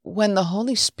when the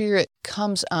Holy Spirit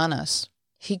comes on us,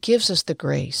 he gives us the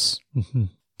grace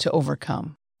to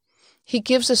overcome. He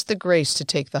gives us the grace to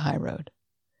take the high road.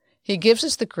 He gives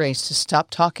us the grace to stop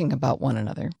talking about one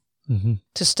another,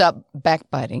 to stop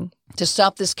backbiting, to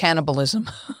stop this cannibalism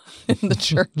in the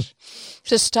church,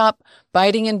 to stop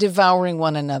biting and devouring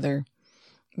one another.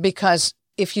 Because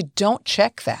if you don't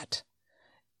check that,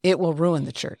 it will ruin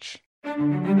the church.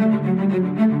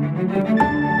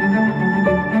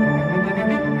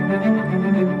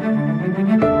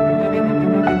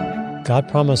 God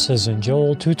promises in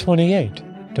Joel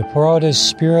 2:28 to pour out His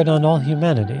Spirit on all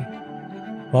humanity.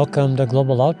 Welcome to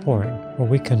Global Outpouring, where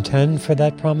we contend for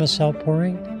that promised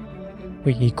outpouring.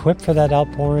 We equip for that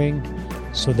outpouring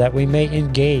so that we may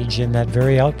engage in that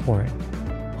very outpouring.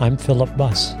 I'm Philip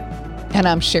Buss. And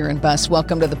I'm Sharon Buss.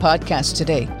 Welcome to the podcast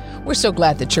today. We're so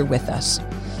glad that you're with us.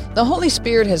 The Holy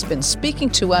Spirit has been speaking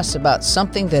to us about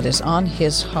something that is on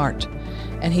His heart,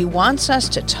 and He wants us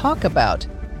to talk about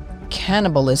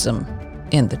cannibalism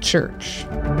in the church.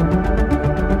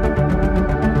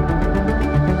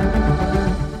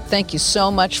 Thank you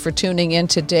so much for tuning in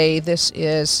today. This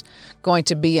is going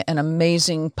to be an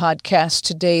amazing podcast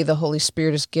today. The Holy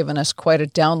Spirit has given us quite a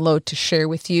download to share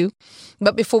with you.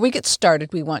 But before we get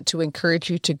started, we want to encourage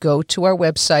you to go to our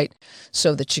website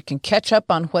so that you can catch up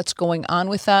on what's going on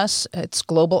with us. It's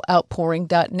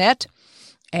globaloutpouring.net.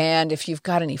 And if you've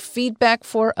got any feedback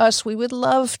for us, we would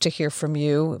love to hear from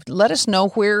you. Let us know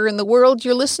where in the world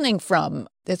you're listening from.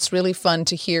 It's really fun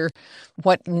to hear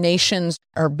what nations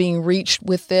are being reached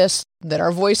with this, that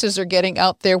our voices are getting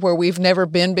out there where we've never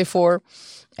been before.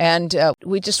 And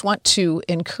we just want to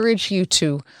encourage you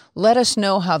to let us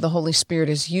know how the Holy Spirit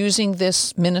is using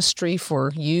this ministry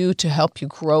for you to help you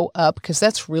grow up, because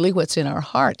that's really what's in our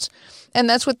hearts. And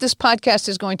that's what this podcast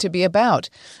is going to be about,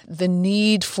 the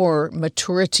need for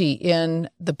maturity in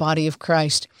the body of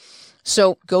Christ.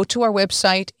 So go to our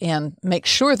website and make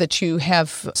sure that you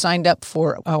have signed up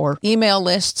for our email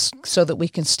lists so that we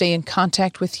can stay in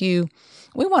contact with you.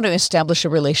 We want to establish a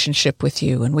relationship with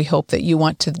you, and we hope that you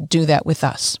want to do that with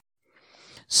us.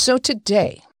 So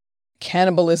today,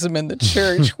 Cannibalism in the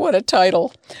Church, what a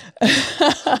title.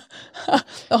 The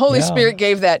Holy Spirit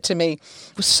gave that to me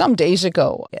some days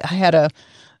ago. I had a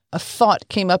thought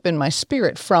came up in my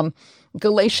spirit from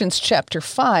Galatians chapter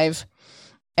 5,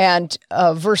 and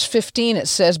verse 15, it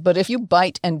says, "But if you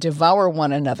bite and devour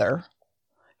one another,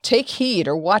 take heed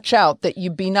or watch out that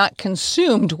you be not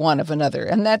consumed one of another."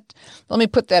 And that, let me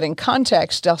put that in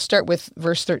context. I'll start with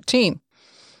verse 13.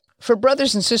 "For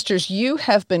brothers and sisters, you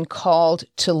have been called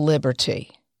to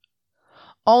liberty.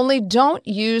 Only don't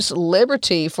use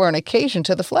liberty for an occasion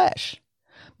to the flesh,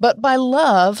 but by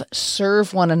love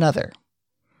serve one another.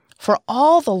 For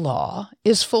all the law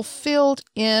is fulfilled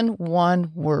in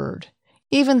one word,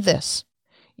 even this,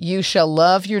 you shall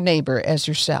love your neighbor as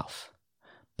yourself.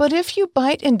 But if you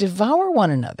bite and devour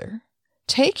one another,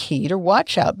 take heed or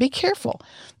watch out, be careful,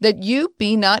 that you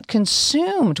be not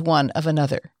consumed one of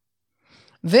another.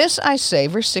 This I say,"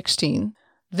 verse 16,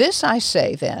 "this I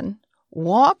say then,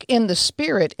 walk in the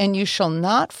Spirit, and you shall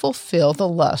not fulfill the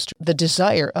lust, the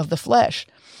desire of the flesh.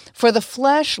 For the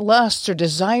flesh lusts or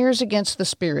desires against the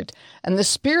Spirit, and the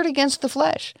Spirit against the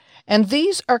flesh. And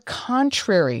these are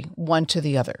contrary one to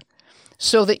the other,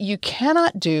 so that you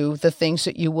cannot do the things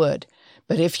that you would.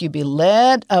 But if you be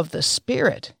led of the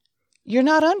Spirit, you're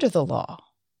not under the law."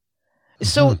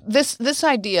 So this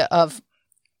idea of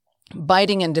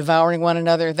biting and devouring one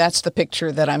another, that's the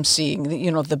picture that I'm seeing, you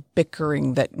know, the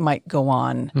bickering that might go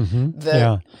on.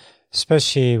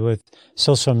 Especially with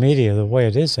social media, the way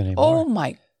it is anymore. Oh,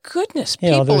 my goodness.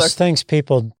 There's things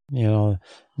people,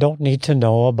 don't need to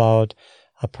know about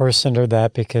a person or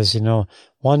that because,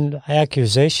 one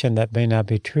accusation that may not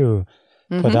be true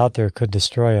put out there could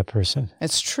destroy a person.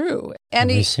 It's true. And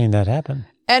we've seen that happen.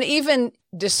 And even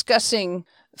discussing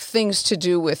things to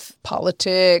do with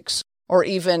politics or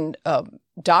even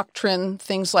doctrine,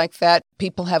 things like that.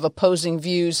 People have opposing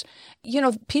views.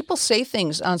 People say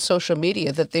things on social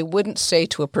media that they wouldn't say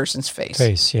to a person's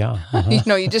face. Yeah.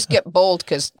 You just get bold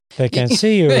because they can't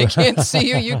see you. They can't see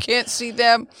you. You can't see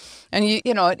them. And,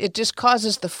 it just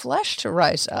causes the flesh to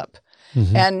rise up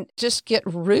and just get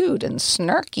rude and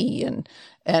snarky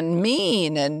and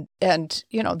mean. And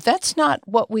that's not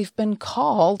what we've been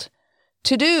called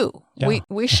to do. Yeah.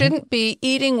 We shouldn't be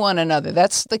eating one another.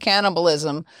 That's the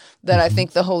cannibalism that I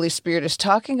think the Holy Spirit is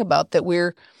talking about, that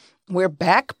we're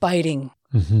backbiting.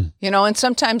 And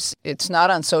sometimes it's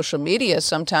not on social media.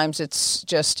 Sometimes it's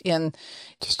just in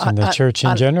the church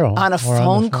in general. On a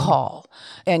phone call.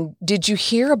 And did you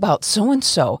hear about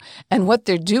so-and-so and what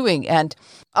they're doing? And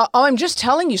I'm just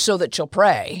telling you so that you'll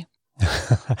pray.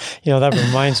 That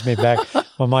reminds me back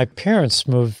when my parents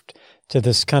moved to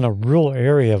this kind of rural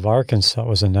area of Arkansas. It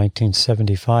was in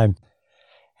 1975.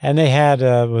 And they had,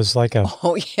 it was like a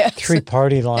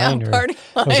three-party line. Party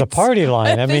it was a party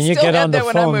line. I mean, you get on the phone.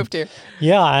 When I moved here.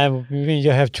 Yeah, I mean, you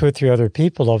have 2 or 3 other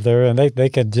people over there, and they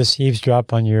could just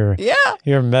eavesdrop on your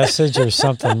message or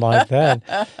something like that.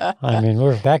 I mean,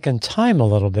 we're back in time a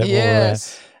little bit.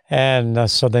 Yes. And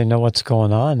so they know what's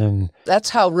going on. And that's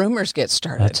how rumors get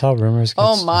started. That's how rumors get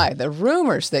started. Oh, my, the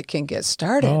rumors that can get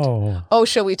started. Oh,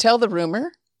 shall we tell the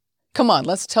rumor? Come on,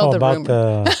 let's tell the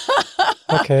rumor.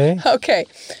 Okay. Okay.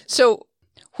 So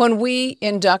when we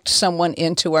induct someone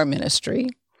into our ministry,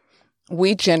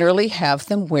 we generally have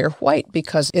them wear white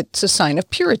because it's a sign of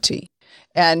purity.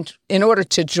 And in order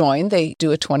to join, they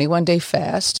do a 21-day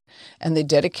fast, and they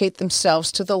dedicate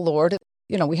themselves to the Lord.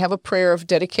 We have a prayer of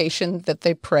dedication that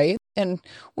they pray, and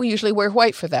we usually wear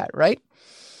white for that, right?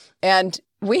 And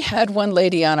we had one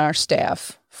lady on our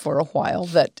staff for a while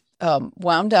that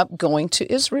wound up going to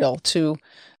Israel to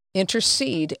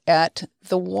intercede at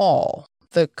the wall,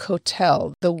 the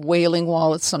kotel, the Wailing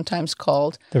Wall, it's sometimes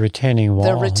called. The retaining wall.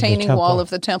 The retaining wall of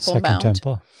the Temple Mount.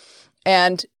 Temple.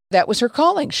 And that was her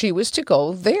calling. She was to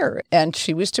go there, and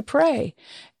she was to pray.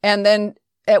 And then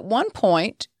at one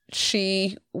point,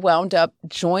 she wound up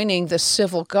joining the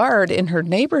civil guard in her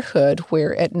neighborhood,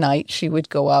 where at night she would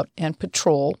go out and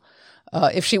patrol.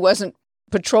 If she wasn't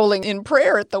patrolling in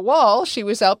prayer at the wall, she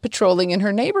was out patrolling in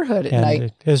her neighborhood at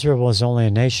night. Israel was only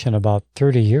a nation about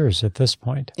 30 years at this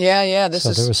point. Yeah. There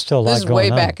was still a lot going on. This is way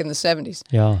back in the 70s.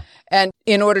 Yeah. And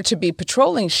in order to be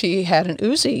patrolling, she had an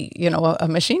Uzi, a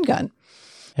machine gun.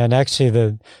 And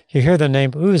actually, you hear the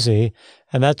name Uzi,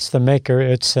 and that's the maker.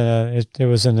 It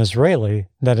was an Israeli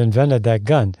that invented that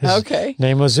gun. His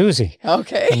name was Uzi.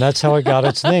 Okay. And that's how it got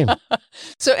its name.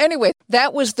 So anyway,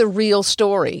 that was the real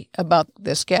story about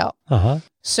this gal. Uh-huh.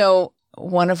 So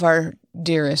one of our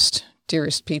dearest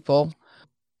people,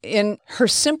 in her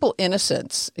simple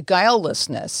innocence,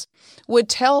 guilelessness, would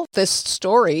tell this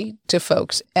story to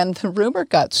folks. And the rumor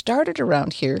got started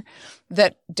around here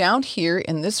that down here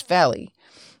in this valley,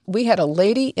 we had a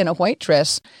lady in a white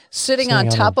dress sitting on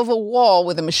top of a wall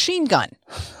with a machine gun,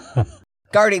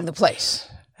 guarding the place.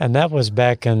 And that was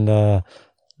back in the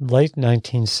late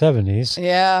 1970s.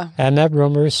 Yeah. And that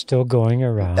rumor is still going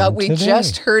around We today.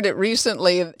 just heard it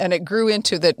recently, and it grew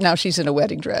into that now she's in a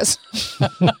wedding dress.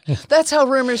 That's how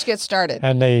rumors get started.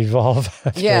 And they evolve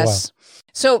after a while.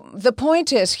 So the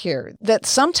point is here that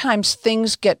sometimes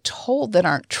things get told that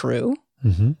aren't true.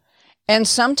 Mm-hmm. And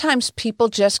sometimes people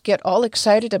just get all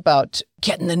excited about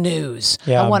getting the news.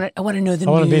 Yeah, I want to know the news. I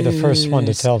want to be the first one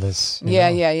to tell this.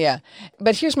 Yeah.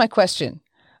 But here's my question.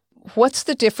 What's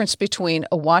the difference between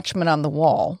a watchman on the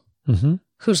wall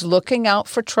who's looking out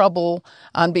for trouble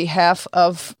on behalf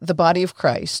of the body of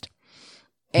Christ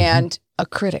and a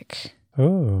critic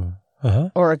or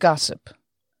a gossip?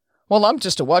 Well, I'm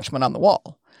just a watchman on the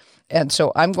wall, and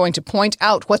so I'm going to point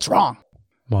out what's wrong.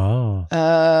 Wow.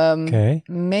 Okay.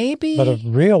 Maybe. But a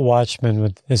real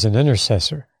watchman is an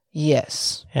intercessor.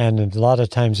 Yes. And a lot of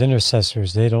times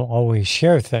intercessors, they don't always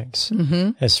share things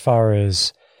as far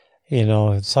as,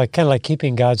 it's kind of like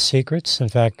keeping God's secrets. In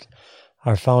fact,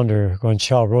 our founder, Gwen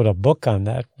Shaw, wrote a book on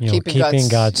that, keeping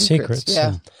God's secrets.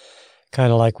 Yeah.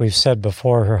 Kind of like we've said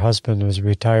before, her husband was a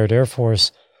retired Air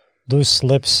Force. Loose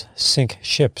lips sink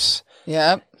ships.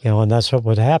 Yeah. And that's what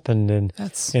would happen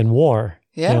in war.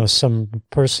 Yeah. Some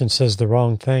person says the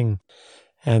wrong thing,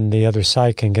 and the other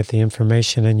side can get the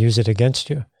information and use it against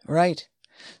you. Right.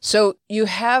 So you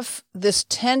have this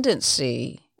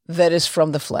tendency that is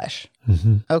from the flesh.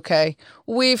 Mm-hmm. Okay?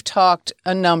 We've talked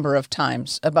a number of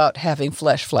times about having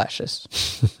flesh flashes.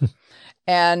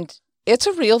 And it's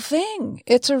a real thing.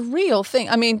 It's a real thing.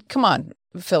 I mean, come on,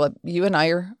 Philip, you and I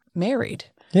are married.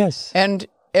 Yes. And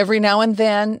every now and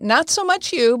then, not so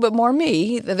much you, but more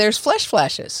me, there's flesh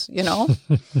flashes,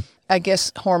 I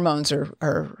guess hormones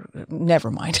are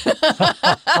never mind.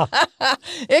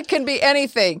 It can be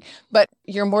anything, but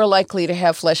you're more likely to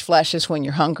have flesh flashes when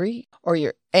you're hungry, or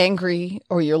you're angry,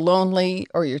 or you're lonely,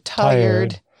 or you're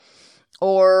tired.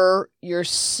 Or you're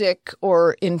sick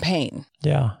or in pain.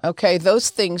 Yeah. Okay, those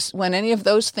things, when any of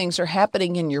those things are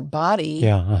happening in your body,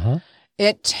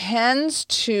 it tends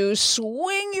to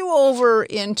swing you over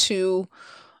into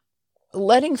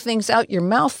letting things out your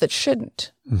mouth that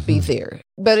shouldn't be there.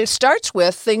 But it starts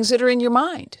with things that are in your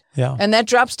mind. Yeah. And that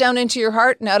drops down into your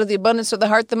heart, and out of the abundance of the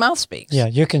heart, the mouth speaks. Yeah,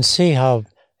 you can see how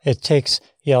it takes,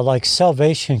 like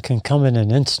salvation can come in an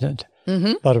instant,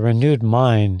 but a renewed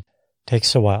mind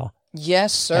takes a while.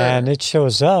 Yes, sir. And it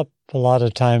shows up a lot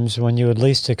of times when you would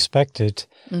least expect it.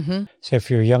 Mm-hmm. So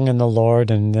if you're young in the Lord,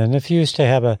 and then if you used to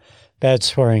have a bad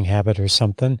swearing habit or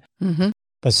something, Mm-hmm.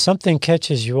 but something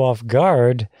catches you off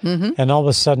guard, Mm-hmm. and all of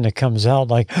a sudden it comes out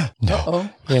like, no,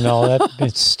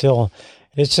 Uh-oh.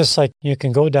 it's just like you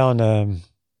can go down the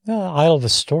aisle of a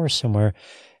store somewhere,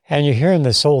 and you're hearing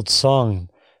this old song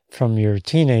from your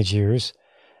teenage years,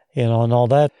 and all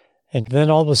that, and then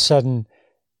all of a sudden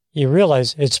you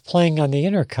realize it's playing on the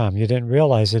intercom. You didn't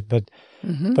realize it, but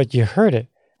you heard it.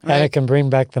 Right. And it can bring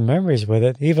back the memories with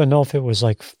it, even though if it was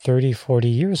like 30, 40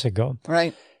 years ago.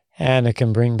 Right. And it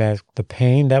can bring back the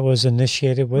pain that was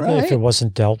initiated with it if it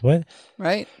wasn't dealt with.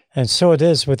 Right. And so it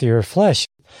is with your flesh.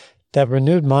 That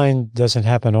renewed mind doesn't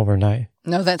happen overnight.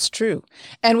 No, that's true.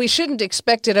 And we shouldn't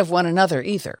expect it of one another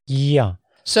either. Yeah.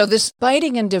 So this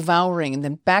biting and devouring and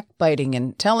then backbiting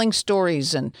and telling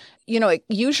stories and, it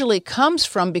usually comes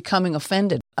from becoming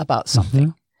offended about something.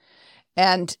 Mm-hmm.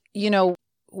 And,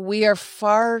 we are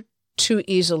far too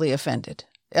easily offended.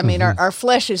 I mean, our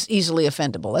flesh is easily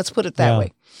offendable. Let's put it that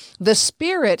way. The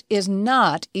spirit is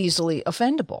not easily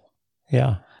offendable.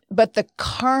 Yeah. But the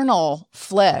carnal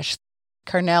flesh,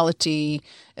 carnality,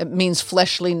 it means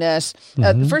fleshliness.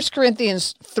 1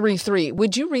 Corinthians 3:3.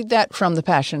 Would you read that from the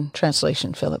Passion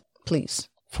Translation, Philip, please?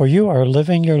 For you are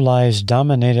living your lives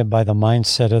dominated by the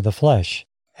mindset of the flesh.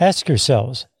 Ask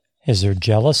yourselves, is there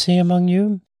jealousy among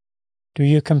you? Do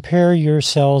you compare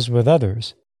yourselves with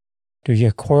others? Do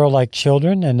you quarrel like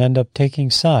children and end up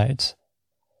taking sides?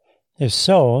 If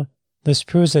so, this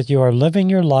proves that you are living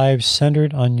your lives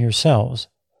centered on yourselves,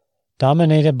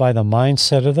 dominated by the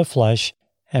mindset of the flesh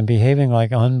and behaving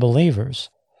like unbelievers.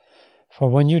 For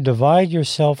when you divide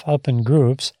yourself up in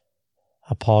groups,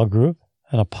 a Paul group,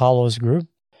 an Apollos group,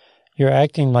 you're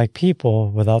acting like people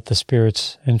without the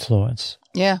Spirit's influence.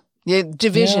 Yeah.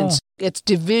 Divisions. Yeah. It's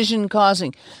division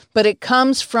causing, but it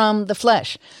comes from the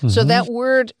flesh. So that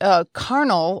word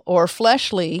carnal or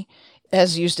fleshly,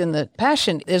 as used in the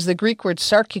Passion, is the Greek word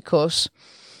sarkikos,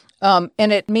 and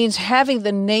it means having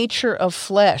the nature of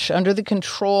flesh under the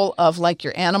control of like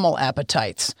your animal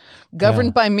appetites,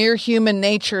 governed by mere human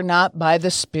nature, not by the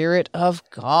Spirit of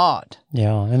God.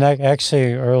 Yeah, and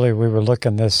actually earlier we were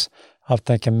looking this up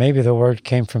thinking maybe the word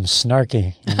came from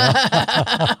snarky,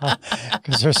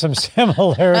 because there's some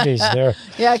similarities there.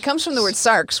 Yeah, it comes from the word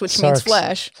sarx, which means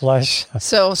flesh. Flesh.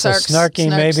 So snarky,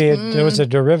 maybe it was a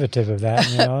derivative of that.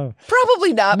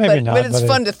 Probably not, but it's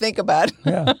fun to think about.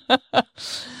 Yeah.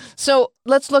 So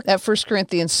let's look at 1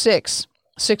 Corinthians 6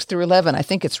 through 11. I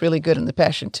think it's really good in the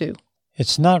Passion too.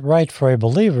 It's not right for a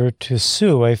believer to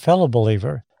sue a fellow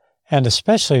believer, and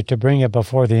especially to bring it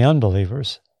before the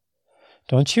unbelievers.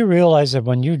 Don't you realize that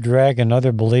when you drag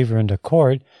another believer into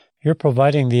court, you're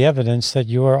providing the evidence that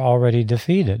you are already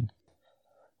defeated?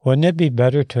 Wouldn't it be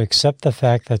better to accept the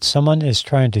fact that someone is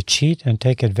trying to cheat and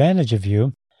take advantage of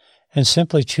you and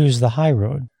simply choose the high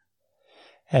road?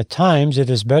 At times, it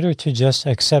is better to just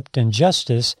accept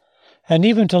injustice and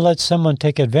even to let someone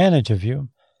take advantage of you,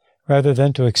 rather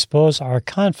than to expose our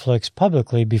conflicts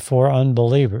publicly before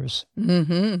unbelievers.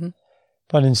 Mm-hmm.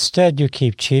 But instead you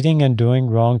keep cheating and doing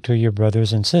wrong to your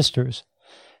brothers and sisters,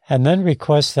 and then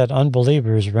request that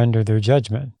unbelievers render their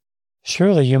judgment.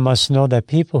 Surely you must know that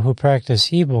people who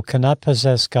practice evil cannot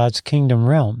possess God's kingdom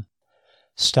realm.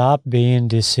 Stop being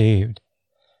deceived.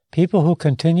 People who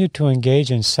continue to engage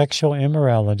in sexual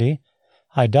immorality,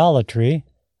 idolatry,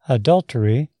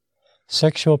 adultery,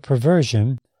 sexual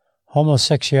perversion,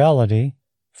 homosexuality,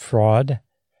 fraud,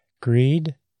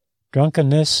 greed,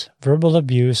 drunkenness, verbal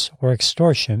abuse, or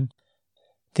extortion,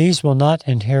 these will not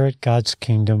inherit God's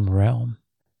kingdom realm.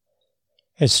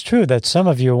 It's true that some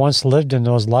of you once lived in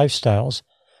those lifestyles,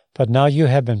 but now you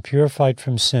have been purified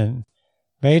from sin,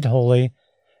 made holy,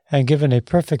 and given a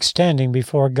perfect standing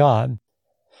before God,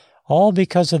 all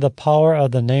because of the power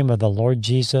of the name of the Lord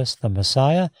Jesus, the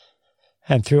Messiah,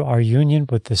 and through our union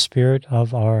with the Spirit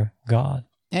of our God.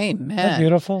 Amen. Isn't that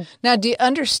beautiful? Now, do you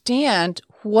understand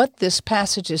what this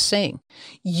passage is saying?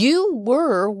 You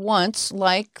were once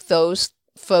like those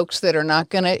folks that are not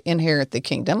going to inherit the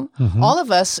kingdom. Mm-hmm. All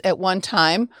of us at one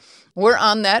time were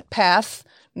on that path,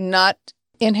 not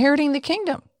inheriting the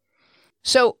kingdom.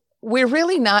 So we're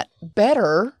really not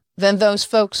better than those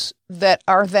folks that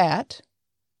are that,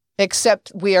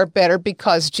 except we are better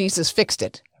because Jesus fixed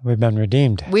it. We've been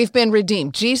redeemed. We've been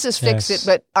redeemed. Jesus fixed it,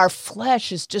 but our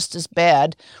flesh is just as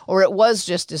bad, or it was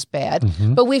just as bad.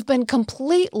 Mm-hmm. But we've been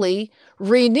completely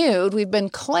renewed. We've been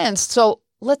cleansed. So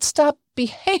let's stop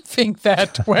behaving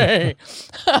that way.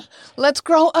 Let's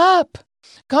grow up.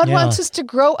 God wants us to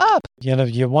grow up.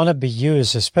 You want to be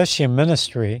used, especially in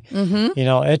ministry. Mm-hmm.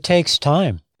 It takes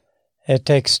time. It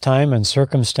takes time and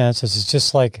circumstances. It's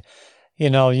just like,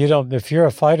 You don't, if you're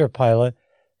a fighter pilot,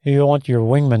 you don't want your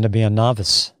wingman to be a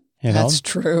novice, That's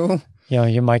true.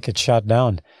 You might get shot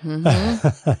down.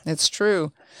 It's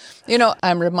true.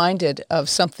 I'm reminded of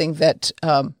something that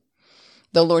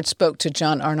the Lord spoke to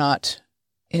John Arnott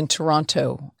in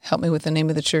Toronto. Help me with the name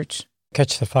of the church.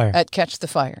 Catch the Fire. At Catch the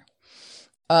Fire.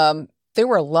 There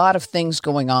were a lot of things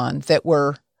going on that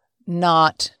were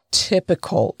not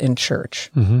typical in church.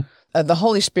 The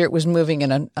Holy Spirit was moving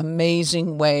in an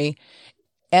amazing way.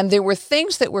 And there were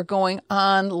things that were going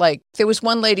on, like there was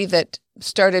one lady that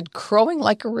started crowing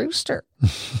like a rooster.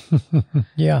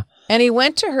 Yeah. And he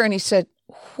went to her and he said,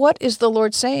 "What is the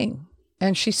Lord saying?"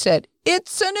 And she said,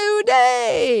 "It's a new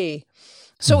day."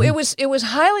 So it was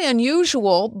highly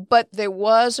unusual, but there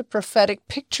was a prophetic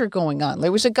picture going on.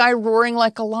 There was a guy roaring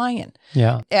like a lion.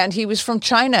 Yeah. And he was from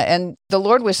China. And the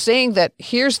Lord was saying that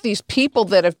here's these people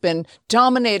that have been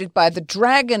dominated by the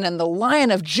dragon, and the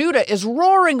Lion of Judah is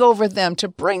roaring over them to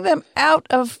bring them out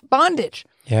of bondage.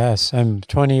 Yes. And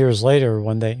 20 years later,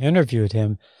 when they interviewed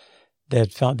him,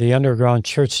 the underground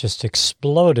church just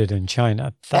exploded in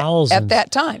China. Thousands. At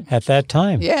that time. At that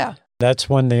time. Yeah. That's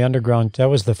when that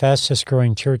was the fastest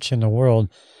growing church in the world,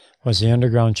 was the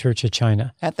underground church of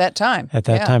China. At that time. At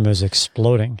that time, it was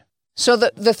exploding. So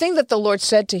the thing that the Lord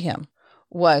said to him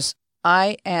was,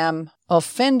 "I am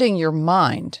offending your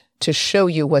mind to show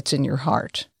you what's in your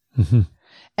heart."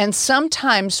 And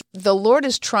sometimes the Lord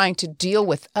is trying to deal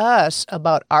with us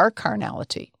about our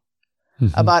carnality,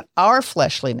 about our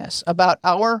fleshliness, about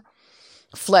our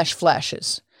flesh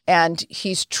flashes. And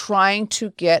he's trying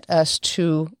to get us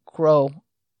to grow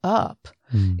up.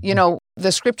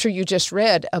 The scripture you just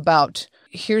read about,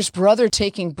 here's brother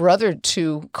taking brother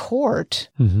to court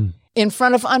in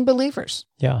front of unbelievers.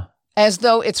 Yeah. As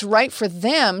though it's right for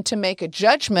them to make a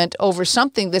judgment over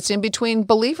something that's in between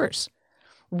believers.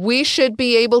 We should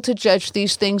be able to judge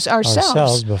these things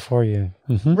ourselves before you.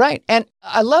 Right. And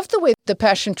I love the way the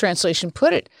Passion Translation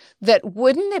put it, that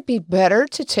wouldn't it be better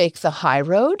to take the high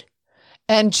road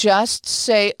and just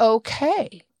say,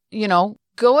 okay,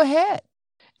 go ahead.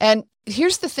 And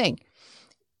here's the thing.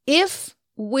 If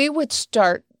we would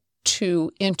start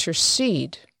to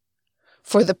intercede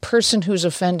for the person who's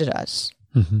offended us,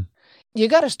 you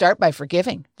got to start by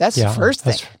forgiving. That's the first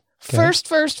thing. Okay.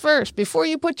 First, before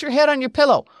you put your head on your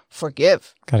pillow,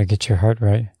 forgive. Got to get your heart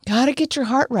right. Got to get your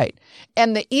heart right.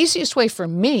 And the easiest way for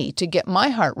me to get my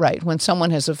heart right when someone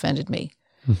has offended me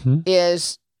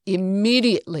is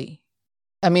immediately.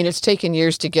 I mean, it's taken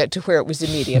years to get to where it was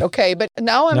immediate, okay? But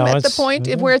now I'm at the point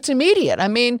where it's immediate. I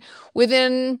mean,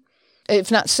 within, if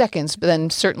not seconds, but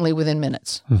then certainly within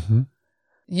minutes.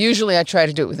 Usually I try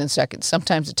to do it within seconds.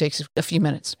 Sometimes it takes a few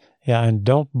minutes. Yeah, and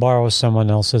don't borrow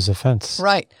someone else's offense.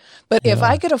 Right. But if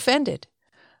I get offended,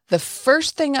 the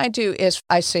first thing I do is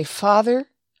I say, "Father,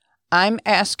 I'm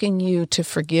asking you to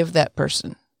forgive that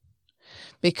person."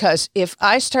 Because if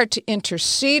I start to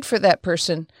intercede for that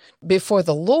person before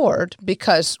the Lord,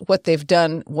 because what they've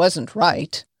done wasn't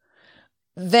right,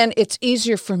 then it's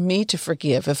easier for me to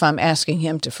forgive if I'm asking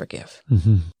him to forgive.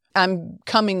 I'm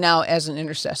coming now as an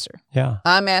intercessor. Yeah.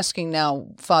 I'm asking now,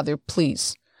 "Father,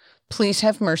 please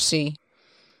have mercy."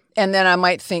 And then I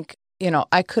might think,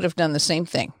 I could have done the same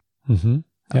thing. Yeah.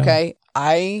 Okay.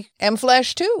 I am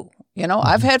flesh too.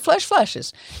 I've had flesh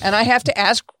flashes, and I have to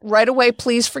ask right away,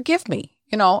 "Please forgive me."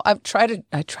 I try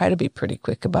to be pretty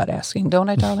quick about asking, don't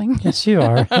I, darling? Yes, you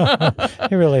are.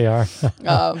 You really are.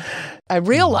 I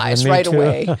realize right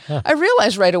away. I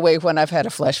realize right away when I've had a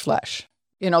flesh flash.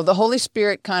 The Holy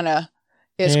Spirit kind of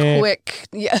is quick.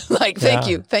 Yeah, thank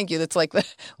you. That's like the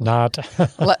not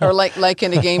or like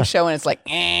in a game show, and it's like,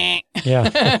 eh. Yeah.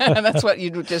 That's what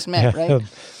you just meant, right?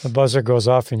 The buzzer goes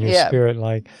off in your spirit,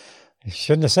 like, you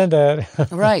shouldn't have said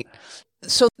that. Right.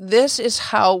 So this is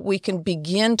how we can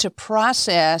begin to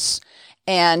process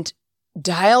and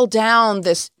dial down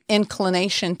this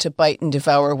inclination to bite and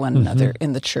devour one another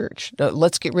in the church.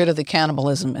 Let's get rid of the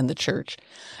cannibalism in the church.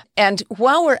 And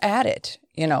while we're at it,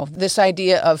 this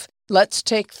idea of let's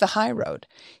take the high road.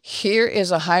 Here is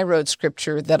a high road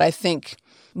scripture that I think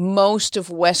most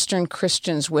of Western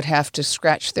Christians would have to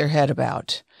scratch their head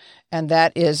about. And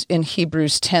that is in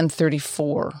Hebrews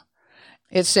 10:34.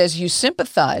 It says, "You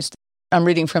sympathized." I'm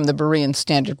reading from the Berean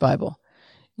Standard Bible.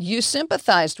 "You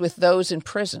sympathized with those in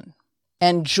prison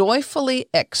and joyfully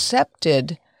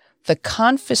accepted the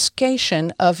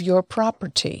confiscation of your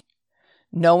property,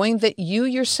 knowing that you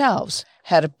yourselves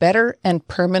had a better and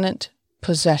permanent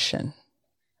possession."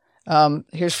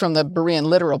 Here's from the Berean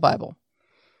Literal Bible.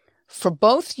 "For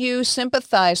both you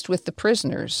sympathized with the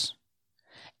prisoners,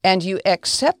 and you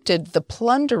accepted the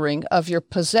plundering of your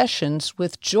possessions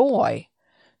with joy,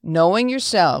 knowing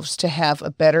yourselves to have a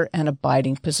better and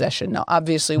abiding possession. Now,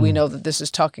 obviously, we know that this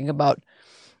is talking about,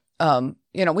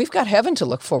 we've got heaven to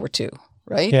look forward to,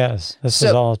 right? Yes, this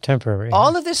is all temporary.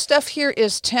 All of this stuff here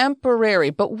is temporary,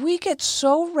 but we get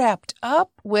so wrapped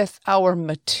up with our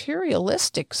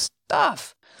materialistic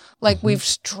stuff. Like we've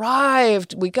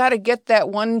strived, we got to get that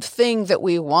one thing that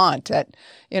we want, that,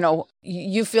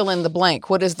 you fill in the blank.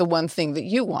 What is the one thing that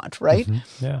you want, right?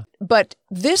 Yeah. But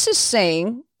this is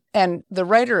saying, and the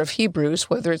writer of Hebrews,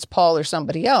 whether it's Paul or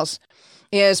somebody else,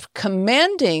 is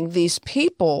commending these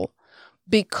people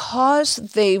because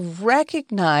they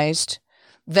recognized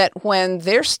that when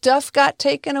their stuff got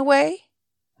taken away,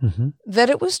 that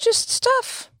it was just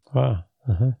stuff. Wow.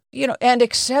 And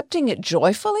accepting it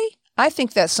joyfully. I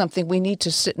think that's something we need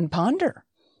to sit and ponder.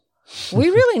 We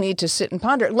really need to sit and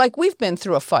ponder. Like we've been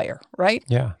through a fire, right?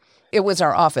 Yeah. It was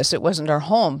our office. It wasn't our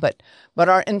home, but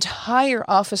our entire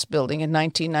office building in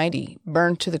 1990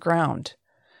 burned to the ground.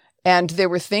 And there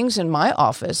were things in my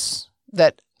office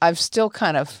that I'm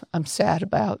sad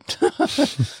about.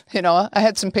 I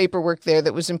had some paperwork there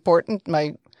that was important,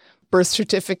 my birth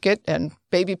certificate and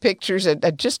baby pictures.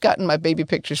 I'd just gotten my baby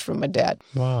pictures from my dad.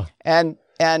 Wow. And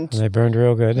they burned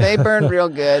real good. They burned real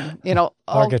good.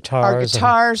 Our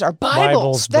guitars, our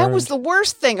Bibles. That was the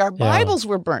worst thing. Our Yeah. Bibles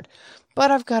were burnt. But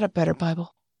I've got a better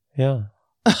Bible. Yeah.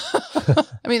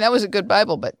 I mean, that was a good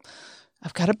Bible, but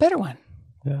I've got a better one.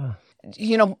 Yeah.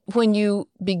 When you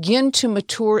begin to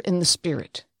mature in the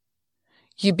Spirit,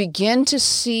 you begin to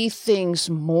see things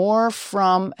more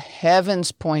from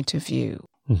heaven's point of view.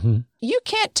 You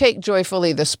can't take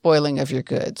joyfully the spoiling of your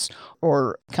goods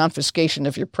or confiscation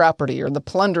of your property or the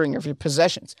plundering of your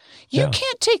possessions. You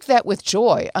can't take that with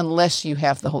joy unless you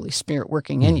have the Holy Spirit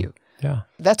working in you. Yeah.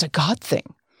 That's a God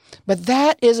thing. But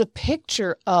that is a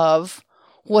picture of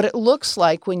what it looks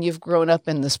like when you've grown up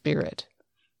in the Spirit.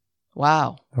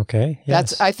 Wow. Okay.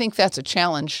 Yes. I think that's a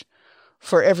challenge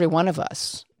for every one of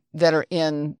us that are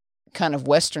in kind of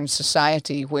Western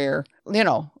society where,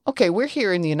 we're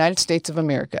here in the United States of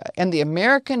America, and the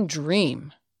American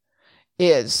dream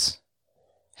is,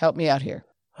 help me out here.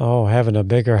 Oh, having a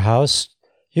bigger house.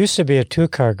 Used to be a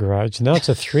 2-car garage. Now it's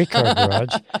a 3-car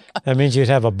garage. That means you'd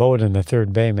have a boat in the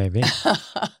third bay, maybe.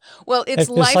 Well, it's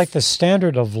like the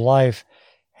standard of life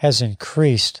has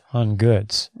increased on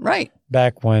goods. Right.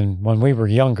 Back when we were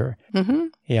younger.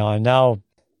 And now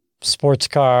sports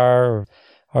car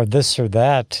or this or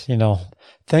that,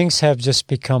 things have just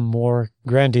become more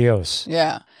grandiose.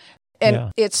 Yeah.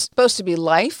 And it's supposed to be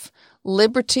life,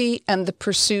 liberty, and the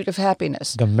pursuit of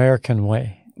happiness. The American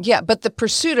way. Yeah, but the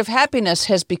pursuit of happiness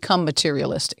has become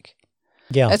materialistic.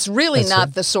 Yeah. That's really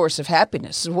not the source of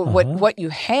happiness. What you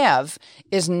have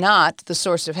is not the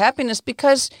source of happiness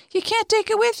because you can't take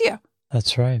it with you.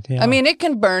 That's right. Yeah. I mean, it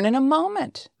can burn in a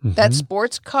moment. That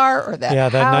sports car or that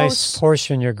house. That nice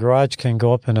Porsche in your garage can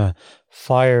go up in a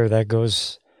fire that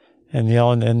goes, and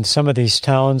in some of these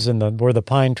towns where the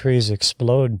pine trees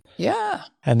explode. Yeah.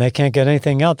 And they can't get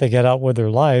anything out. They get out with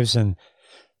their lives, and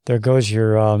there goes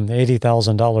your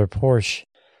 $80,000 Porsche.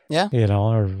 Yeah.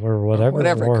 Or whatever.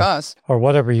 Whatever it costs. Or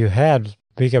whatever you had.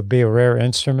 It could be a rare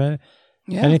instrument.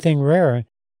 Yeah. Anything rare.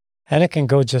 And it can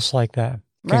go just like that.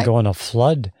 It can go in a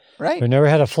flood. Right. We've never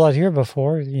had a flood here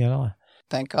before,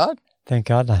 Thank God. Thank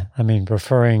God. I mean,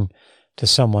 referring to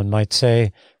someone might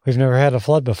say, we've never had a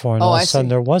flood before, and all of a sudden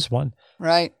there was one.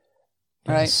 Right.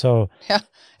 Right. So, yeah.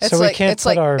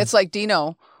 It's like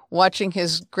Dino watching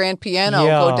his grand piano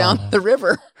go down the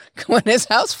river when his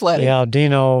house flooded. Yeah,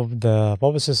 Dino,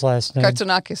 what was his last name?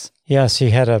 Kartsanakis. Yes, he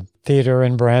had a theater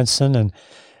in Branson and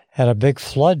had a big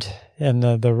flood in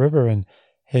the river, and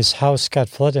his house got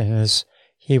flooded, and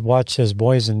he watched his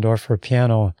Boysendorfer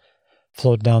piano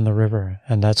float down the river,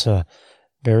 and that's a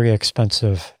very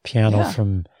expensive piano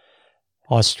from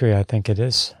Austria, I think it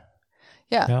is.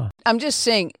 Yeah. I'm just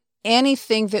saying,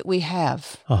 anything that we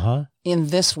have in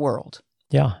this world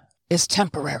is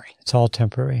temporary. It's all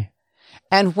temporary.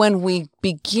 And when we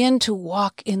begin to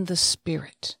walk in the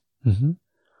Spirit,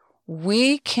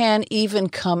 we can even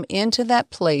come into that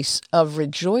place of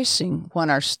rejoicing when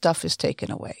our stuff is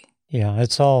taken away. Yeah,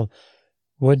 it's all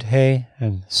wood, hay,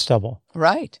 and stubble.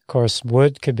 Right. Of course,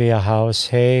 wood could be a house,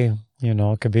 hay,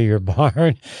 it could be your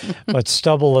barn, but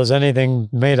stubble is anything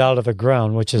made out of the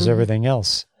ground, which is everything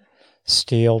else.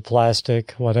 Steel,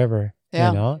 plastic, whatever,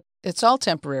 It's all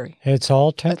temporary. It's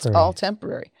all temporary. It's all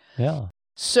temporary. Yeah.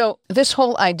 So this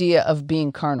whole idea of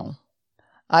being carnal,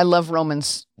 I love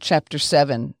Romans chapter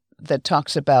 7 that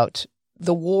talks about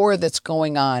the war that's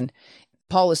going on.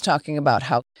 Paul is talking about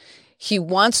how He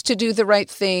wants to do the right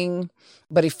thing,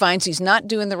 but he finds he's not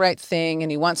doing the right thing,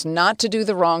 and he wants not to do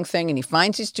the wrong thing, and he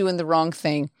finds he's doing the wrong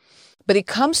thing. But he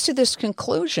comes to this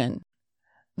conclusion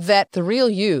that the real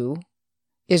you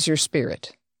is your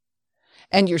spirit.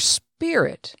 And your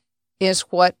spirit is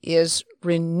what is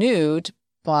renewed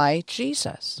by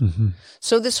Jesus. Mm-hmm.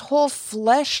 So this whole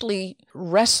fleshly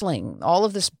wrestling, all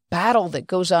of this battle that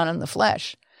goes on in the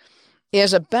flesh,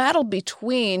 is a battle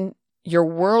between your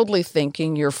worldly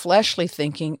thinking, your fleshly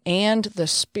thinking, and the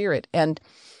spirit. And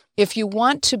if you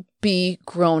want to be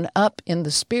grown up in the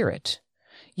spirit,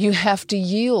 you have to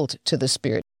yield to the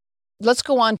spirit. Let's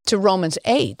go on to Romans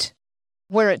 8,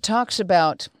 where it talks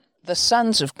about the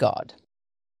sons of God.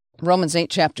 Romans 8,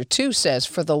 chapter 2 says,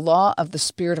 "For the law of the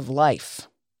Spirit of life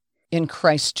in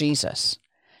Christ Jesus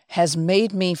has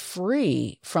made me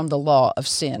free from the law of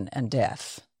sin and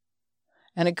death."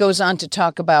 And it goes on to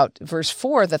talk about verse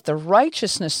 4, that the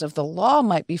righteousness of the law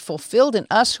might be fulfilled in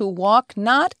us who walk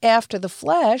not after the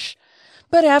flesh,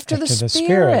 but after the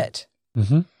Spirit.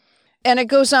 Mm-hmm. And it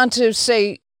goes on to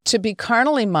say, to be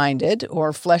carnally minded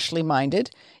or fleshly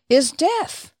minded is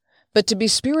death, but to be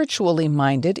spiritually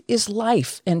minded is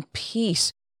life and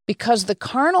peace, because the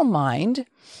carnal mind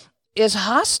is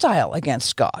hostile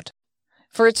against God,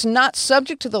 for it's not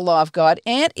subject to the law of God,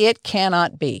 and it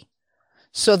cannot be.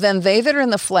 So then they that are in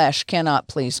the flesh cannot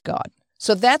please God.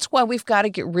 So that's why we've got to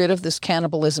get rid of this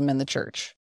cannibalism in the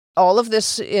church. All of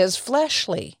this is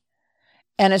fleshly,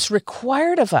 and it's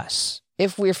required of us,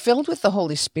 if we're filled with the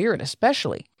Holy Spirit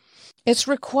especially, it's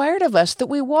required of us that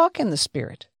we walk in the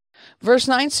Spirit. Verse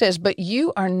 9 says, "But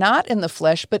you are not in the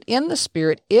flesh, but in the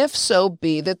Spirit, if so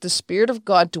be that the Spirit of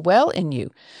God dwell in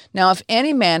you. Now, if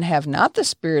any man have not the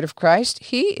Spirit of Christ,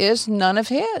 he is none of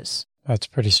his." That's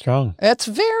pretty strong. That's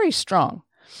very strong.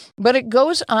 But it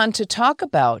goes on to talk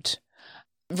about,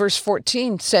 verse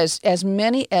 14 says, "As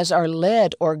many as are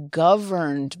led or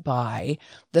governed by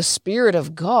the Spirit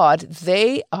of God,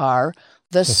 they are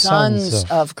the sons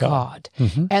of God."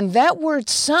 Mm-hmm. And that word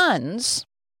sons,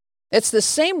 it's the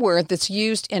same word that's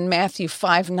used in Matthew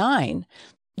 5:9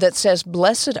 that says,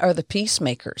 "Blessed are the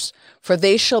peacemakers, for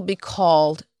they shall be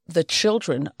called the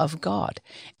children of God."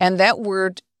 And that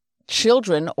word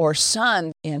children or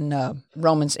son in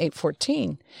Romans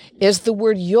 8:14 is the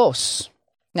word yos.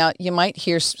 Now, you might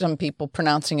hear some people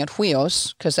pronouncing it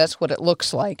huios, because that's what it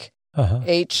looks like. Uh-huh.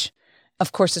 H,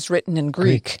 of course, it's written in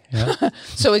Greek. Yeah.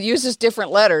 So it uses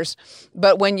different letters,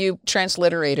 but when you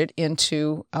transliterate it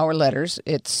into our letters,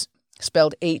 it's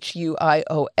spelled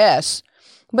Huios,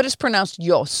 but it's pronounced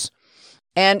yos,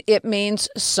 and it means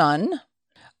son.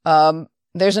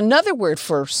 There's another word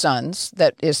for sons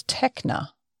that is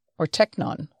tekna, or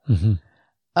teknon, Mm-hmm.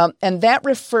 and that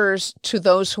refers to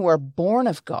those who are born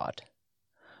of God.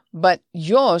 But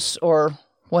yos, or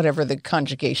whatever the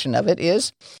conjugation of it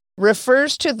is,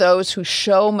 refers to those who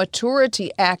show maturity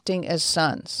acting as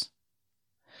sons.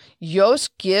 Yos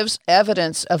gives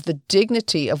evidence of the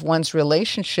dignity of one's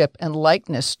relationship and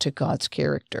likeness to God's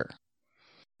character.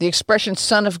 The expression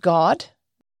Son of God,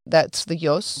 that's the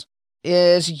Yos,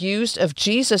 is used of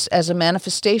Jesus as a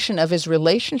manifestation of his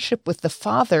relationship with the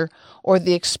Father, or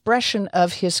the expression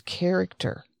of his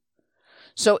character.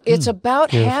 So it's about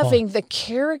beautiful. having the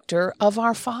character of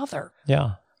our Father.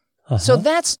 Yeah. Uh-huh. So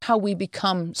that's how we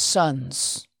become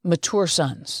sons, mature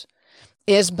sons,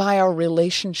 is by our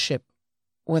relationship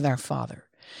with our Father.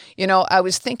 You know, I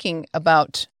was thinking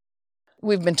about,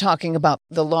 we've been talking about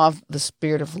the law of the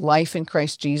Spirit of life in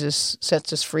Christ Jesus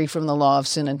sets us free from the law of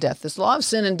sin and death. This law of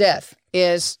sin and death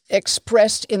is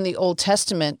expressed in the Old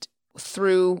Testament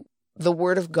through the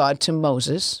Word of God to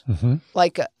Moses, Mm-hmm.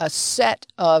 like a set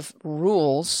of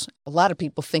rules. A lot of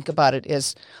people think about it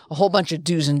as a whole bunch of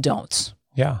do's and don'ts.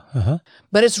 Yeah. Uh-huh.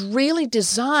 But it's really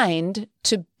designed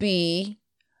to be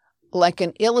like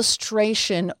an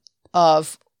illustration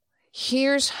of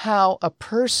here's how a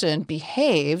person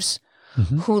behaves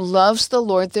Mm-hmm. who loves the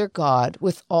Lord their God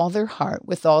with all their heart,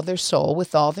 with all their soul,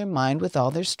 with all their mind, with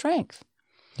all their strength.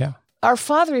 Yeah. Our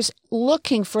Father is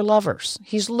looking for lovers.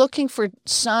 He's looking for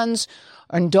sons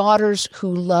and daughters who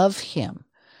love him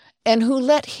and who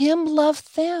let him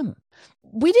love them.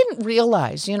 We didn't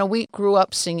realize, you know, we grew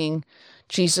up singing,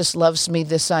 "Jesus loves me,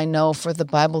 this I know, for the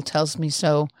Bible tells me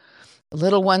so.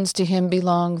 Little ones to him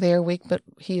belong, they are weak, but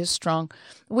he is strong."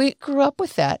 We grew up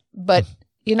with that, but,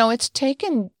 you know, it's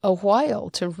taken a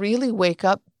while to really wake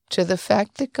up to the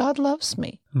fact that God loves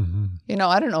me. Mm-hmm. You know,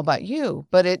 I don't know about you,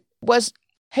 but it was,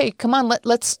 hey, come on,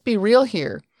 let's be real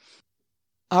here.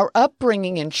 Our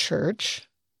upbringing in church,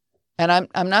 and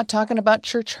I'm not talking about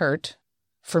church hurt.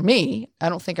 For me, I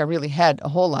don't think I really had a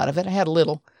whole lot of it. I had a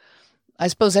little. I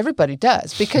suppose everybody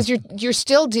does, because you're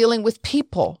still dealing with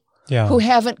people Yeah. who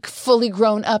haven't fully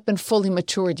grown up and fully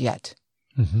matured yet.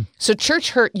 Mm-hmm. So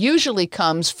church hurt usually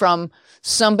comes from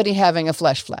somebody having a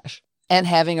flesh and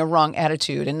having a wrong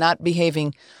attitude and not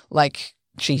behaving like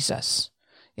Jesus.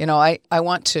 You know, I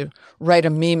want to write a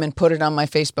meme and put it on my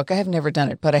Facebook. I have never done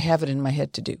it, but I have it in my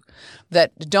head to do.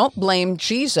 That don't blame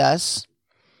Jesus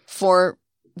for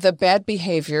the bad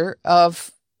behavior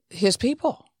of his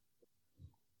people.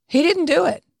 He didn't do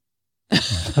it.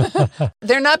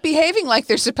 They're not behaving like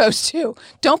they're supposed to.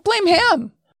 Don't blame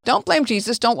him. Don't blame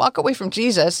Jesus. Don't walk away from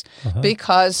Jesus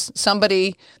because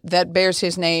somebody that bears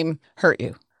his name hurt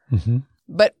you. Mm-hmm.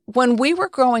 But when we were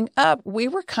growing up, we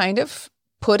were kind of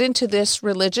put into this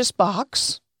religious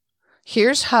box.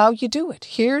 Here's how you do it.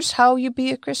 Here's how you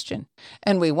be a Christian.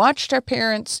 And we watched our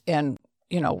parents and,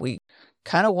 we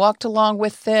kind of walked along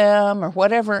with them or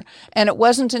whatever. And it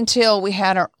wasn't until we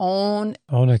had our own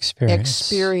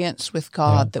experience with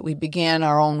God that we began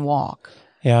our own walk.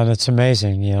 Yeah, and it's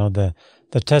amazing,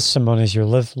 the testimonies you're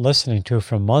listening to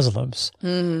from Muslims,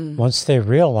 once they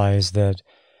realize that,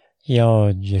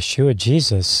 Yeshua,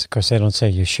 Jesus, of course they don't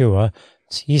say Yeshua,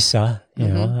 it's Isa,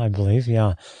 I believe,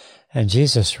 and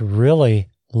Jesus really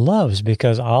loves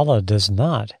because Allah does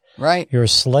not. Right. You're a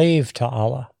slave to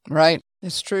Allah. Right.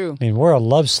 It's true. I mean, we're a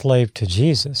love slave to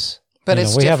Jesus. But we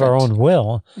different. have our own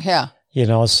will. Yeah.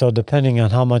 So depending on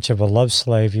how much of a love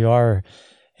slave you are,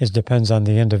 it depends on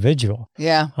the individual.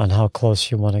 Yeah. On how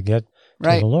close you want to get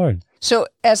to the Lord. So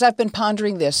as I've been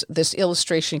pondering this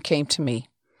illustration came to me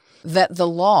that the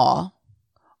law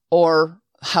or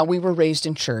how we were raised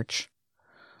in church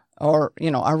or,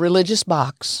 our religious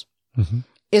box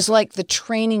is like the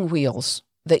training wheels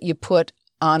that you put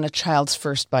on a child's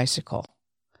first bicycle.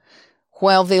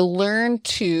 While they learn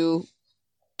to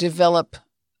develop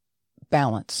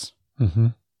balance.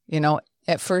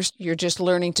 At first you're just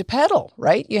learning to pedal,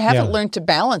 right? You haven't learned to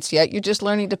balance yet. You're just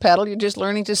learning to pedal. You're just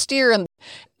learning to steer.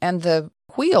 And the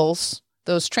wheels,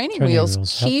 those training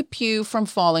wheels keep you from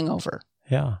falling over.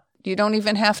 Yeah. You don't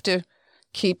even have to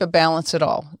keep a balance at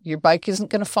all. Your bike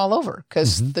isn't going to fall over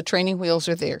because the training wheels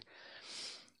are there.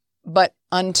 But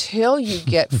until you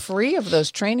get free of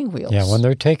those training wheels. Yeah, when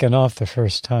they're taken off the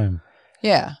first time.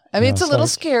 Yeah. I mean, it's a little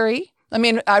scary. I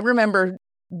mean, I remember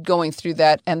going through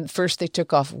that, and first they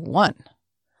took off one,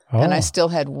 and I still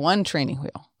had one training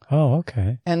wheel. Oh,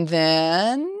 okay. And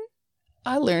then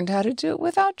I learned how to do it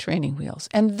without training wheels.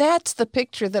 And that's the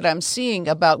picture that I'm seeing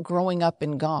about growing up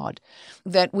in God,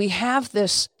 that we have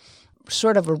this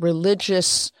sort of a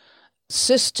religious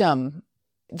system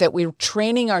that we're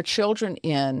training our children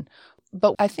in,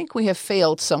 but I think we have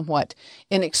failed somewhat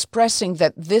in expressing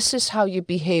that this is how you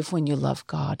behave when you love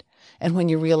God and when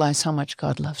you realize how much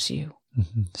God loves you.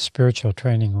 Spiritual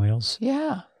training wheels.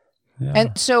 Yeah.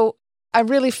 And so I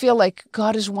really feel like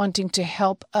God is wanting to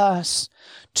help us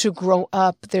to grow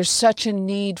up. There's such a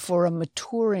need for a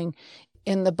maturing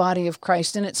in the body of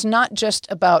Christ. And it's not just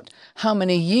about how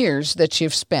many years that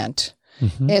you've spent.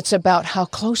 It's about how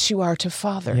close you are to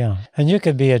Father. Yeah. And you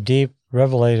could be a deep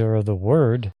revelator of the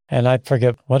Word. And I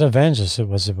forget what evangelist it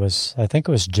was. I think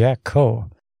it was Jack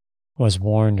Coe was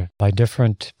warned by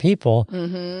different people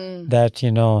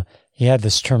that, he had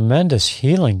this tremendous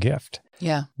healing gift.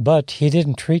 Yeah. But he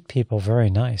didn't treat people very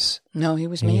nice. No, he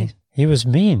was mean. He was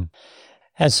mean.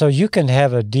 And so you can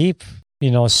have a deep,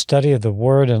 study of the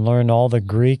Word and learn all the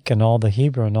Greek and all the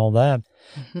Hebrew and all that.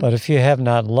 But if you have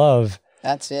not love,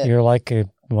 that's it. You're like a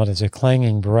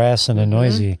clanging brass and a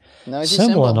noisy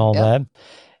cymbal and all that.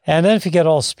 And then if you get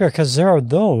all spirit, because there are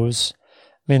those,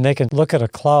 they can look at a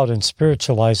cloud and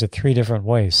spiritualize it 3 different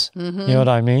ways. You know what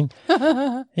I mean?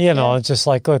 It's just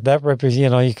like, look, that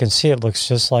represents, you can see it looks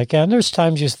just like, and there's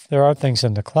times there are things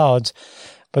in the clouds,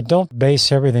 but don't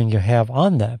base everything you have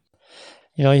on that.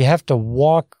 You have to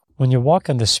walk, when you walk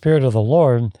in the Spirit of the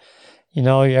Lord,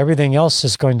 everything else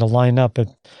is going to line up.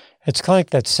 It's kind of like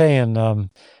that saying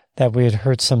that we had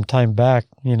heard some time back,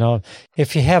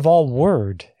 if you have all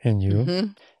Word in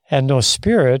you and no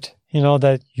Spirit,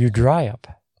 that you dry up.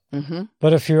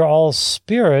 But if you're all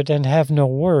Spirit and have no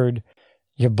Word,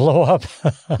 you blow up.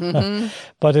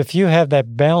 But if you have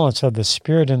that balance of the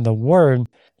Spirit and the Word,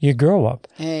 you grow up.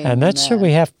 Amen. And that's where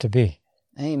we have to be.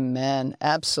 Amen.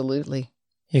 Absolutely.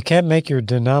 You can't make your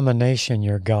denomination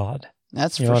your God.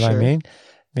 That's for sure. You know what I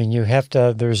mean? You have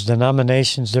to, there's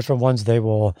denominations, different ones, they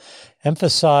will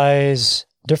emphasize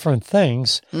different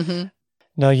things.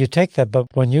 Now, you take that, but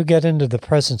when you get into the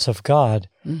presence of God,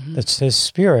 it's His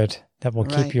Spirit that will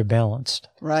keep you balanced.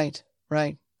 Right.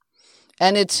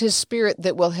 And it's His Spirit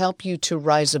that will help you to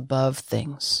rise above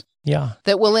things. Yeah.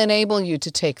 That will enable you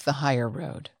to take the higher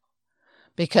road.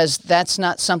 because that's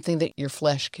not something that your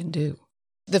flesh can do.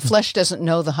 The flesh doesn't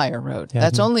know the higher road.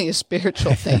 That's only a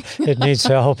spiritual thing. It needs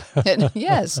help.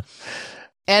 Yes.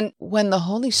 And when the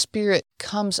Holy Spirit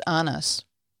comes on us,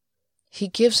 he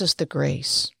gives us the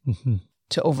grace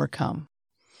to overcome.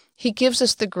 He gives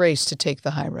us the grace to take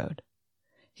the high road.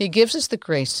 He gives us the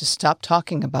grace to stop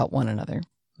talking about one another,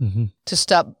 to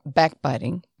stop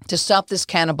backbiting, to stop this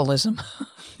cannibalism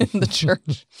in the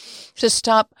church, to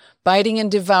stop biting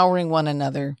and devouring one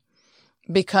another,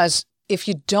 because if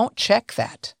you don't check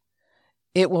that,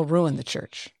 it will ruin the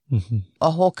church.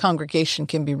 A whole congregation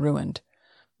can be ruined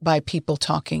by people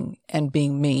talking and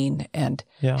being mean and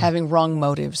having wrong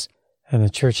motives. And the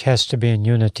church has to be in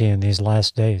unity in these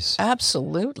last days.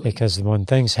 Absolutely. Because when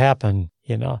things happen,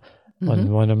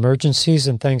 when emergencies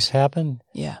and things happen,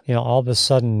 all of a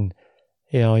sudden,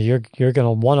 you're going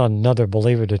to want another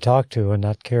believer to talk to and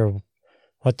not care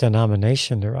what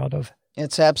denomination they're out of.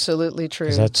 It's absolutely true.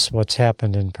 'Cause that's what's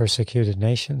happened in persecuted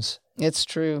nations. It's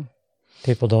true.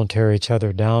 People don't tear each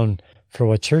other down for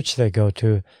what church they go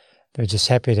to. They're just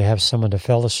happy to have someone to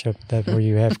fellowship where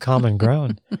you have common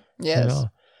ground. Yes.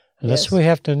 And that's what we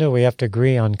have to do. We have to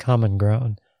agree on common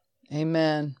ground.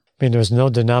 Amen. I mean, there was no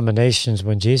denominations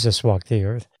when Jesus walked the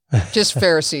earth. Just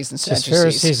Pharisees and Sadducees. Just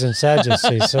Pharisees and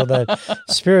Sadducees. So that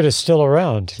spirit is still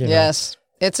around. Yes.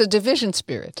 It's a division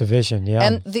spirit. Division, yeah.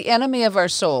 And the enemy of our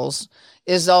souls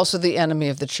is also the enemy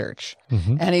of the church.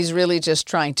 And he's really just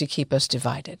trying to keep us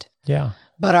divided. Yeah.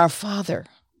 But our Father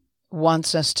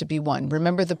wants us to be one.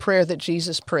 Remember the prayer that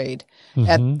Jesus prayed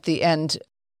at the end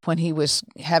when he was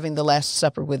having the Last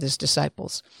Supper with his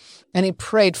disciples. And he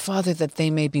prayed, Father, that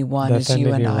they may be one as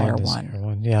you and I are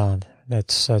one. Yeah,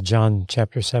 that's John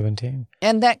chapter 17.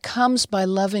 And that comes by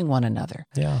loving one another.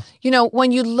 Yeah.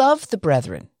 When you love the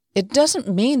brethren, it doesn't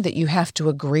mean that you have to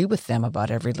agree with them about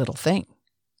every little thing.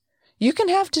 You can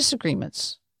have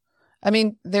disagreements. I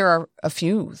mean, there are a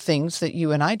few things that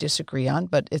you and I disagree on,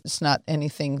 but it's not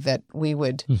anything that we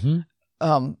would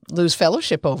lose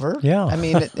fellowship over. Yeah. I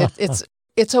mean,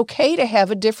 it's okay to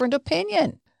have a different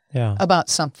opinion about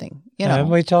something. And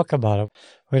we talk about it.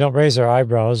 We don't raise our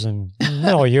eyebrows and,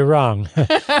 no, you're wrong.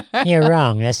 You're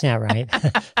wrong. That's not right.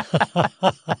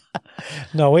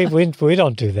 No, we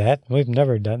don't do that. We've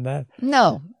never done that.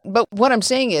 No. But what I'm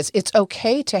saying is it's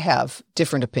okay to have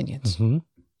different opinions.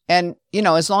 And,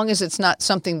 as long as it's not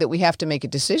something that we have to make a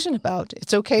decision about,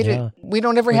 it's okay to, we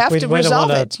don't ever have to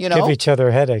resolve it, give each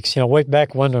other headaches. Way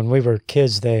back when we were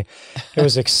kids, there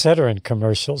was Excedrin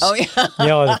commercials. Oh, yeah.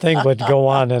 The thing would go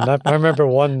on. And I remember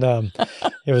one,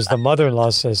 it was the mother-in-law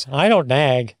says, I don't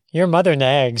nag. Your mother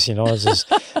nags, and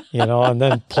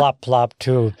then plop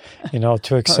to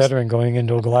Excedrin going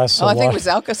into a glass of water. I think it was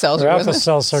Alka-Seltzer.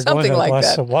 Alka-Seltzer going into a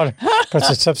glass of water because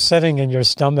it's upsetting in your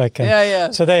stomach.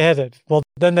 And so they had it. Well,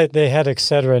 then they had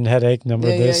Excedrin headache number,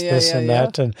 this and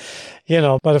that. And,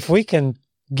 but if we can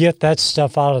get that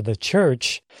stuff out of the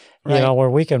church, where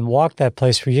we can walk that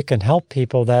place where you can help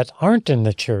people that aren't in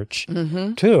the church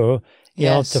too,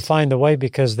 to find the way,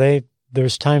 because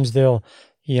there's times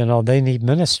they need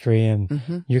ministry,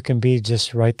 and you can be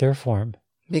just right there for them.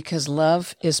 Because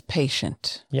love is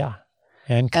patient. Yeah.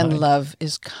 And kind. And love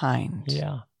is kind.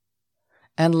 Yeah.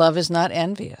 And love is not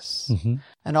envious.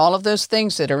 And all of those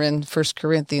things that are in 1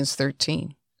 Corinthians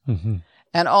 13.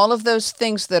 And all of those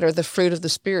things that are the fruit of the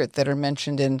Spirit that are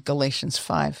mentioned in Galatians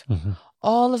 5.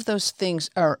 All of those things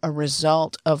are a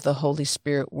result of the Holy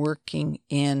Spirit working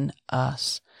in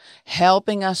us,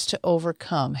 helping us to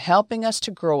overcome, helping us to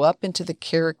grow up into the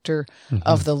character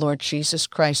of the Lord Jesus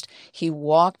Christ. He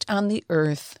walked on the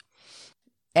earth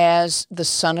as the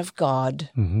Son of God,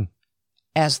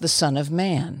 as the Son of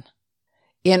Man,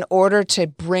 in order to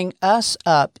bring us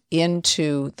up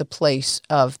into the place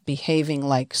of behaving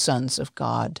like sons of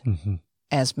God,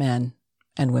 as men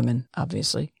and women,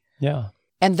 obviously. Yeah.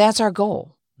 And that's our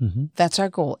goal. That's our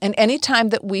goal. And any time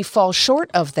that we fall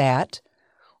short of that,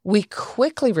 we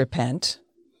quickly repent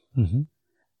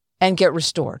and get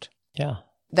restored. Yeah.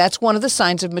 That's one of the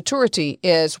signs of maturity,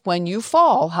 is when you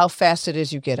fall, how fast it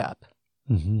is you get up.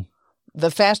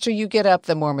 The faster you get up,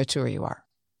 the more mature you are.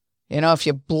 If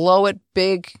you blow it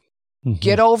big,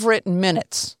 get over it in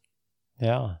minutes.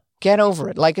 Yeah. Get over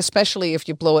it, especially if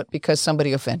you blow it because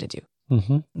somebody offended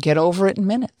you. Get over it in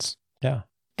minutes. Yeah.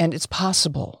 And it's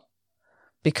possible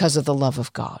because of the love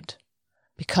of God,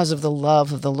 because of the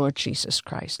love of the Lord Jesus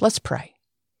Christ. Let's pray.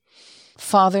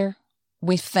 Father,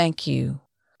 we thank you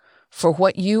for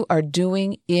what you are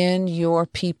doing in your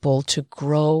people to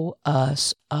grow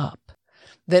us up,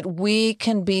 that we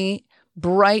can be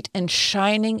bright and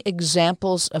shining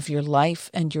examples of your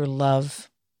life and your love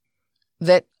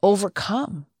that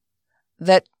overcome,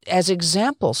 that as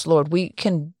examples, Lord, we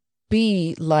can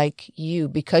be like you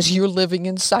because you're living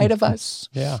inside of us.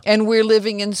 Yeah. And we're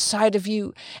living inside of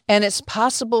you. And it's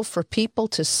possible for people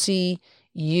to see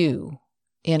you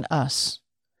in us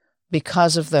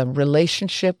because of the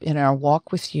relationship in our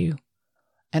walk with you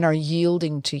and our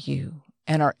yielding to you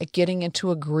and our getting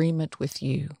into agreement with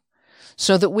you,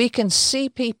 so that we can see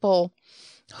people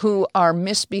who are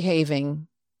misbehaving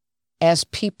as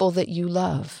people that you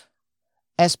love,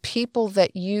 as people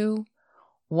that you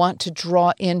want to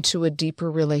draw into a deeper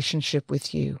relationship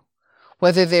with you,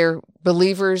 whether they're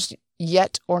believers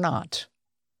yet or not.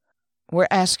 We're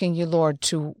asking you, Lord,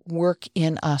 to work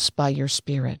in us by your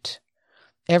Spirit,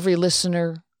 every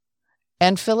listener,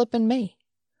 and Philip and me.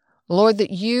 Lord,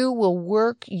 that you will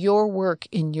work your work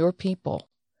in your people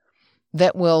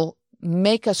that will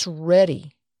make us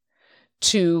ready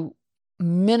to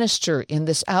minister in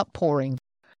this outpouring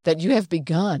that you have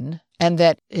begun and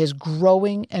that is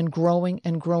growing and growing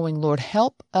and growing. Lord,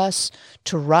 help us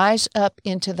to rise up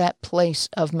into that place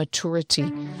of maturity,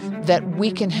 that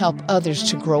we can help others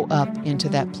to grow up into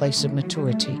that place of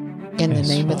maturity. In the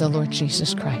name of the Lord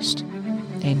Jesus Christ.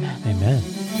 Amen. Amen.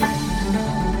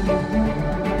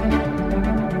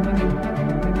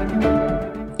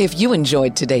 If you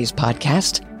enjoyed today's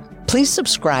podcast, please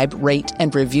subscribe, rate,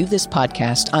 and review this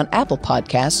podcast on Apple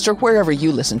Podcasts or wherever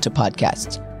you listen to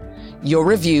podcasts. Your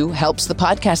review helps the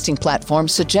podcasting platform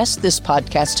suggest this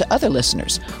podcast to other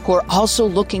listeners who are also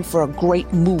looking for a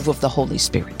great move of the Holy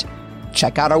Spirit.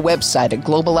 Check out our website at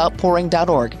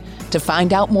globaloutpouring.org to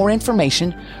find out more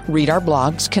information, read our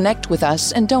blogs, connect with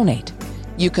us, and donate.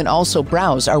 You can also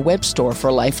browse our web store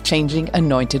for life-changing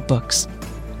anointed books.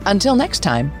 Until next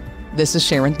time, this is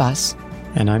Sharon Buss.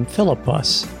 And I'm Philip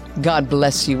Buss. God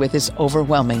bless you with his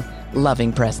overwhelming,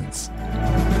 loving presence.